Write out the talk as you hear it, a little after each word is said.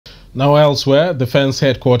Now elsewhere, Defense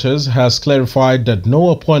Headquarters has clarified that no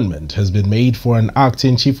appointment has been made for an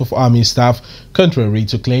acting Chief of Army Staff, contrary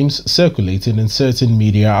to claims circulating in certain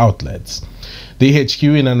media outlets. The HQ,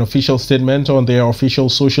 in an official statement on their official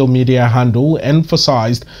social media handle,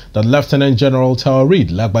 emphasized that Lieutenant General Taoreed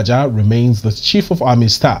Lagbaja remains the Chief of Army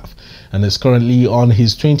Staff and is currently on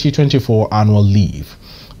his 2024 annual leave.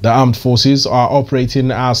 The armed forces are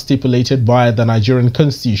operating as stipulated by the Nigerian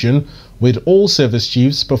Constitution, with all service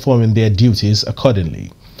chiefs performing their duties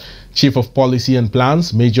accordingly. Chief of Policy and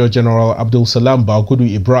Plans, Major General Abdulsalam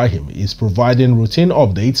Ibrahim, is providing routine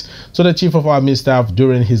updates to the Chief of Army Staff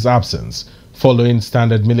during his absence, following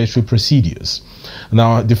standard military procedures.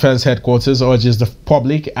 Now, Defense Headquarters urges the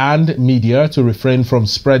public and media to refrain from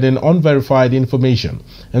spreading unverified information,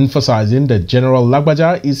 emphasizing that General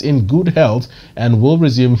Lagbaja is in good health and will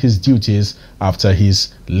resume his duties after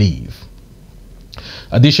his leave.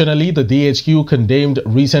 Additionally, the DHQ condemned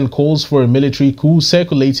recent calls for a military coup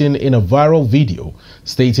circulating in a viral video,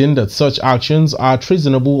 stating that such actions are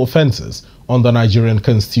treasonable offenses under Nigerian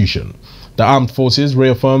Constitution. The armed forces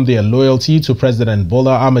reaffirmed their loyalty to President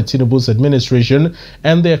Bola Ahmed Tinubu's administration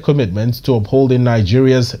and their commitment to upholding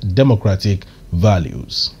Nigeria's democratic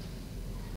values.